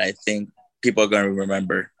night that I think people are going to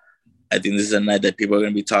remember. I think this is a night that people are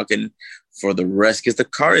going to be talking for the rest because the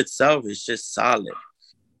card itself is just solid.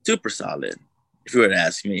 Super solid, if you were to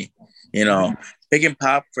ask me. You know, Pick and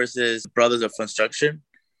Pop versus Brothers of Funstruction,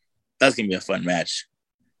 that's going to be a fun match.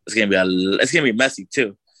 It's going to be messy,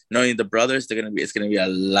 too. Knowing the brothers, it's going to be a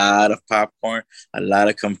lot of popcorn, a lot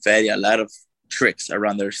of confetti, a lot of tricks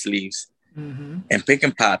around their sleeves. Mm-hmm. And Pick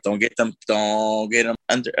and Pop, don't get them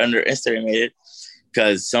underestimated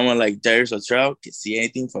because someone like Darius Luttrell can see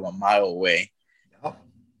anything from a mile away. Yep.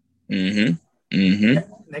 Mm-hmm.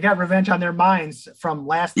 Mm-hmm. They got revenge on their minds from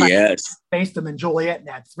last time they faced them in Joliet in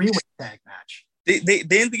that three-way tag match. They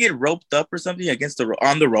didn't get roped up or something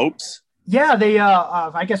on the ropes. Yeah, they.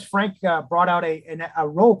 I guess Frank brought out a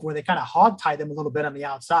rope where they kind of hog-tied them a little bit on the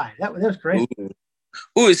outside. That was great.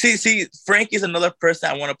 Ooh, see, Frank is another person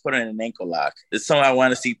I want to put in an ankle lock. It's someone I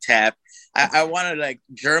want to see tap. I want to like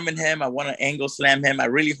German him. I want to angle slam him. I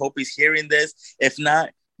really hope he's hearing this. If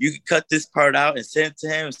not, you can cut this part out and send it to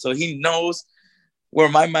him so he knows where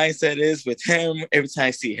my mindset is with him every time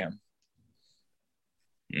I see him.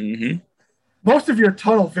 Mm-hmm. Most of your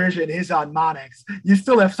tunnel vision is on Monix. You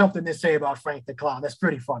still have something to say about Frank the Clown. That's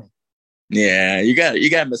pretty funny. Yeah, you got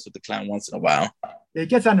to mess with the clown once in a while. It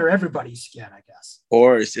gets under everybody's skin, I guess.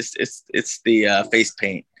 Or it's the face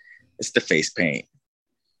paint. It's the face paint.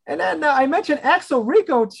 And then I mentioned Axel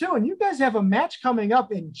Rico too, and you guys have a match coming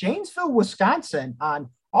up in Janesville, Wisconsin on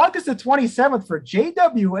August the 27th for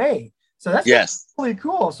JWA. So that's really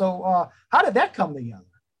cool. So how did that come together?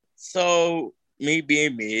 So me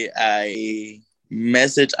being me, I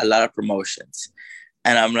message a lot of promotions,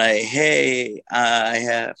 and I'm like, hey,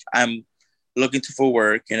 I'm looking for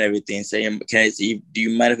work and everything. Saying, do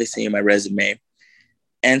you mind if I send you my resume?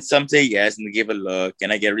 And some say yes, and they give a look,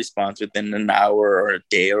 and I get a response within an hour or a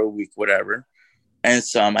day or a week, whatever. And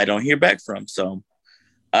some I don't hear back from. So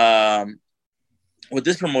with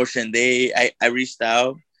this promotion, I reached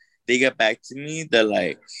out. They got back to me. They're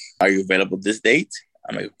like, are you available this date?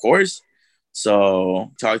 I'm like, of course.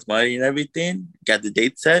 So talked money and everything, got the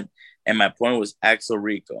date set, and my point was Axel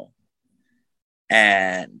Rico.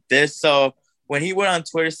 And so when he went on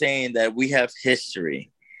Twitter saying that we have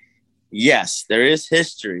history, yes, there is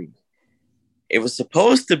history. It was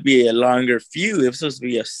supposed to be a longer feud. It was supposed to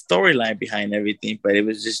be a storyline behind everything, but it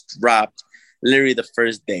was just dropped literally the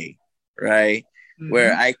first day, right? Mm-hmm.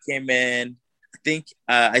 Where I came in,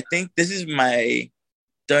 I think this is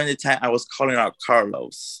during the time I was calling out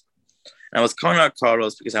Carlos. And I was calling out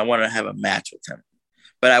Carlos because I wanted to have a match with him.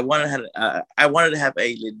 But I wanted to have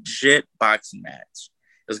a legit boxing match.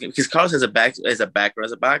 Because Carlos has a background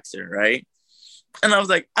as a boxer, right? And I was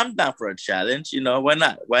like, I'm down for a challenge, you know, why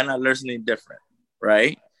not? Why not learn something different,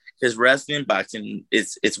 right? because wrestling, boxing,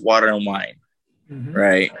 it's water and wine, Mhm.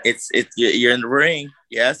 right? It's you're in the ring,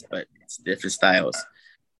 yes, but it's different styles.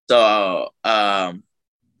 So I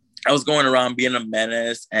was going around being a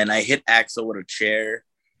menace, and I hit Axel with a chair,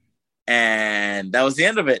 and that was the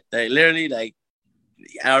end of it. Like, literally, like,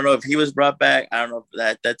 I don't know if he was brought back. I don't know if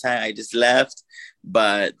at that time I just left,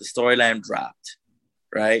 but the storyline dropped,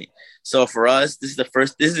 right? So for us, this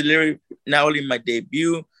is literally not only my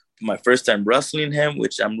debut, but my first time wrestling him,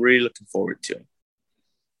 which I'm really looking forward to.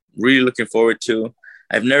 Really looking forward to.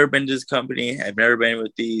 I've never been to this company. I've never been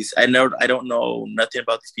with these. I don't know nothing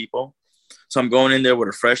about these people. So I'm going in there with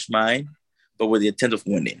a fresh mind, but with the intent of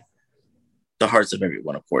winning the hearts of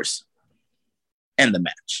everyone, of course, and the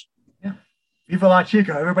match. Yeah. Viva la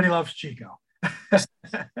Chico. Everybody loves Chico.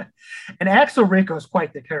 And Axel Rico is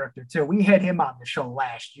quite the character, too. We had him on the show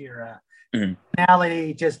last year.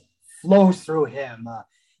 Personality just flows through him.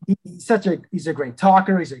 He's a great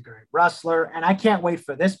talker. He's a great wrestler. And I can't wait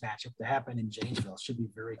for this matchup to happen in Janesville. It should be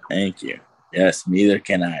very cool. Thank you. Yes, neither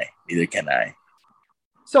can I.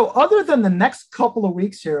 So other than the next couple of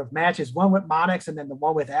weeks here of matches, one with Monix and then the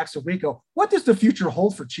one with Axel Rico, what does the future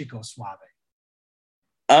hold for Chico Suave?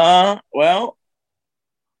 Well,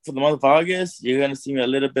 for the month of August, you're gonna see me a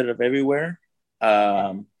little bit of everywhere.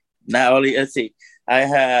 Not only, let's see, I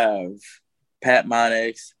have Pat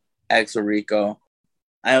Monix, Axel Rico.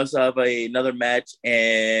 I also have another match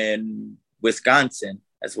in Wisconsin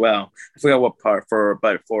as well. I forgot what part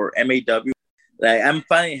but for MAW. Like, I'm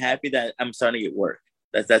finally happy that I'm starting to get work.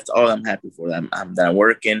 That's all I'm happy for. That I'm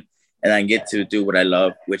working and I get to do what I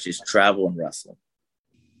love, which is travel and wrestle.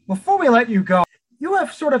 Before we let you go, you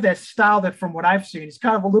have sort of that style that, from what I've seen, is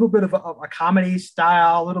kind of a little bit of a comedy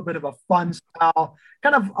style, a little bit of a fun style,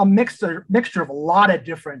 kind of a mixture of a lot of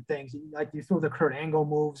different things. Like, you throw the Kurt Angle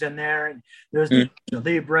moves in there, and there's the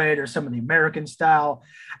Libre or some of the American style.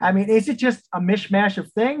 I mean, is it just a mishmash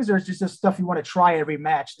of things, or is it just stuff you want to try every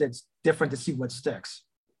match that's different to see what sticks?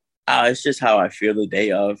 It's just how I feel the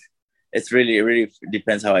day of. It really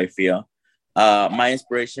depends how I feel. My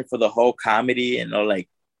inspiration for the whole comedy and like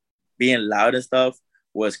being loud and stuff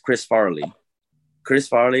was Chris Farley. Chris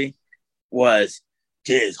Farley was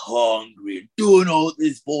just hungry, doing all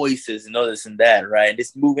these voices and all this and that, right? And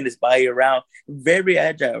just moving his body around, very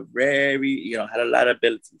agile, very, had a lot of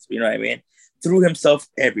abilities, you know what I mean? Threw himself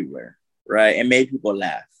everywhere, right? And made people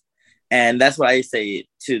laugh. And that's what I say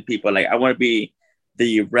to people, like, I want to be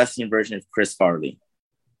the wrestling version of Chris Farley,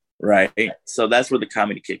 right? So that's where the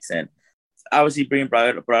comedy kicks in. Obviously, being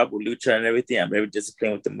brought up with lucha and everything, I'm very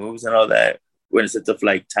disciplined with the moves and all that, when it's of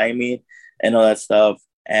like timing and all that stuff,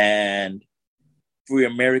 and for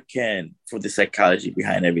American, for the psychology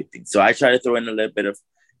behind everything. So I try to throw in a little bit of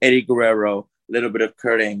Eddie Guerrero, a little bit of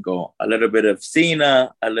Kurt Angle, a little bit of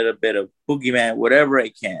Cena, a little bit of Boogeyman, whatever I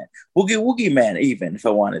can. Boogie Man, even if I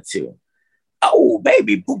wanted to. Oh,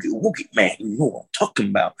 baby, Boogie Man, you know what I'm talking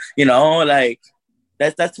about. Like,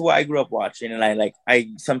 that's who I grew up watching. And I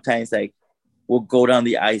sometimes will go down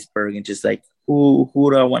the iceberg and just like, who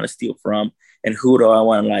do I want to steal from? And who do I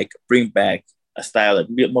want to bring back a style that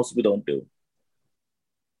most people don't do?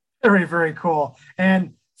 Very, very cool.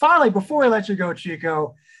 And finally, before we let you go,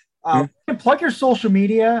 Chico, plug your social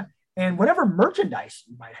media and whatever merchandise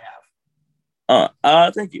you might have.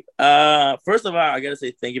 Thank you. First of all, I gotta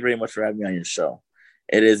say thank you very much for having me on your show.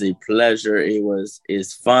 It is a pleasure.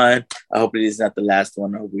 It's fun. I hope it is not the last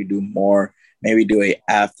one. I hope we do more. Maybe do a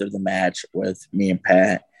after the match with me and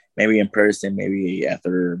Pat. Maybe in person, maybe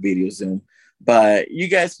after video Zoom. But you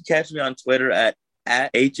guys can catch me on Twitter at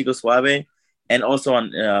Chico Suave, and also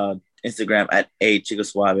on Instagram at Chico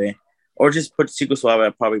Suave, or just put Chico Suave.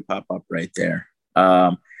 It'll probably pop up right there.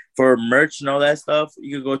 For merch and all that stuff,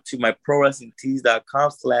 you can go to my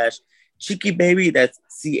prowrestlingtees.com/CheekyBaby. That's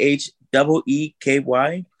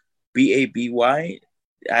CheekyBaby.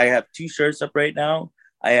 I have 2 shirts up right now.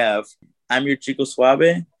 I have I'm Your Chico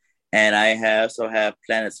Suave, and I also have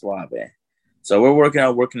Planet Suave. So we're working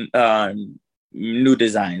on new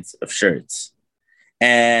designs of shirts.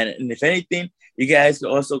 And if anything, you guys can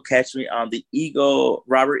also catch me on the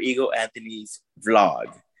Robert Ego Anthony's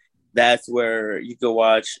vlog. That's where you can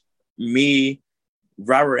watch me,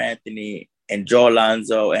 Robert Anthony, and Joe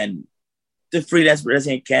Alonzo, and the Freelance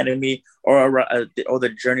Wrestling Academy, or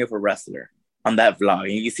the journey of a wrestler on that vlog.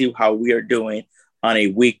 And you can see how we are doing on a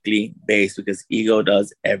weekly basis, because Ego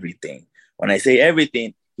does everything. When I say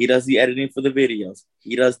everything, he does the editing for the videos.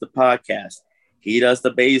 He does the podcast. He does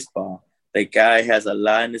the baseball. The guy has a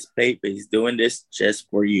lot on his plate, but he's doing this just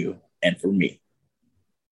for you and for me.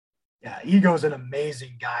 Yeah, Ego's an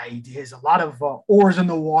amazing guy. He has a lot of oars in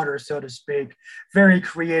the water, so to speak. Very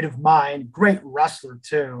creative mind. Great wrestler,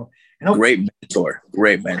 too. Great mentor.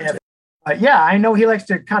 Yeah, I know he likes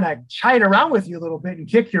to kind of chide around with you a little bit and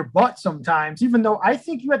kick your butt sometimes, even though I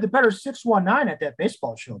think you had the better 619 at that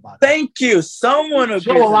baseball show about it. Thank you. Someone agrees.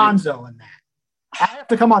 Joe Alonzo in that. I have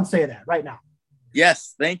to come on and say that right now.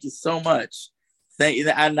 Yes, thank you so much. Thank you.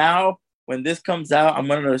 And now when this comes out, I'm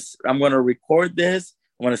gonna record this.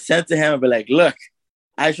 I'm gonna send it to him and be like, look,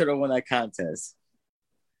 I should have won that contest.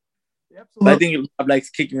 But I think I'm like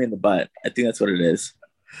kicking me in the butt. I think that's what it is.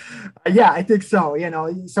 Yeah, I think so.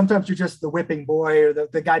 Sometimes you're just the whipping boy or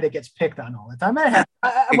the guy that gets picked on all the time. I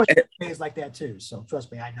wish days like that too. So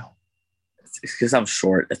trust me, I know. It's because I'm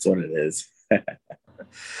short. That's what it is.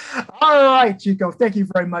 All right, Chico. Thank you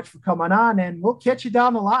very much for coming on, and we'll catch you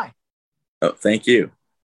down the line. Oh, thank you.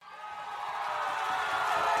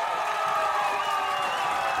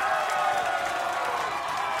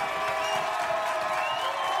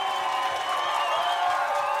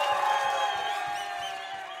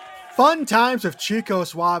 Fun times with Chico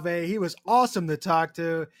Suave. He was awesome to talk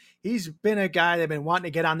to. He's been a guy that I've been wanting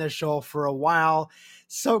to get on this show for a while.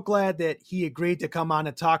 So glad that he agreed to come on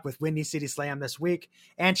and talk with Windy City Slam this week.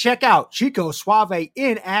 And check out Chico Suave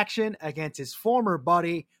in action against his former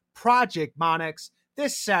buddy, Project Monix,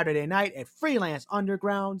 this Saturday night at Freelance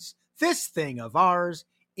Underground's This Thing of Ours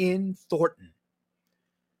in Thornton.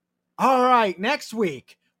 All right, next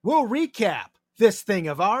week, we'll recap This Thing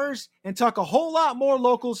of Ours and talk a whole lot more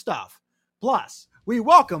local stuff. Plus, we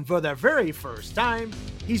welcome for the very first time,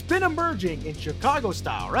 he's been emerging in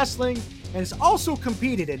Chicago-style wrestling and has also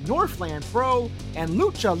competed in Northland Pro and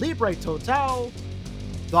Lucha Libre Total.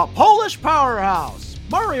 The Polish powerhouse,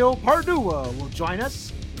 Mario Pardua, will join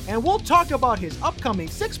us, and we'll talk about his upcoming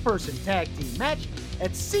 6-person tag team match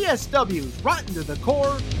at CSW's Rotten to the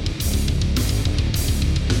Core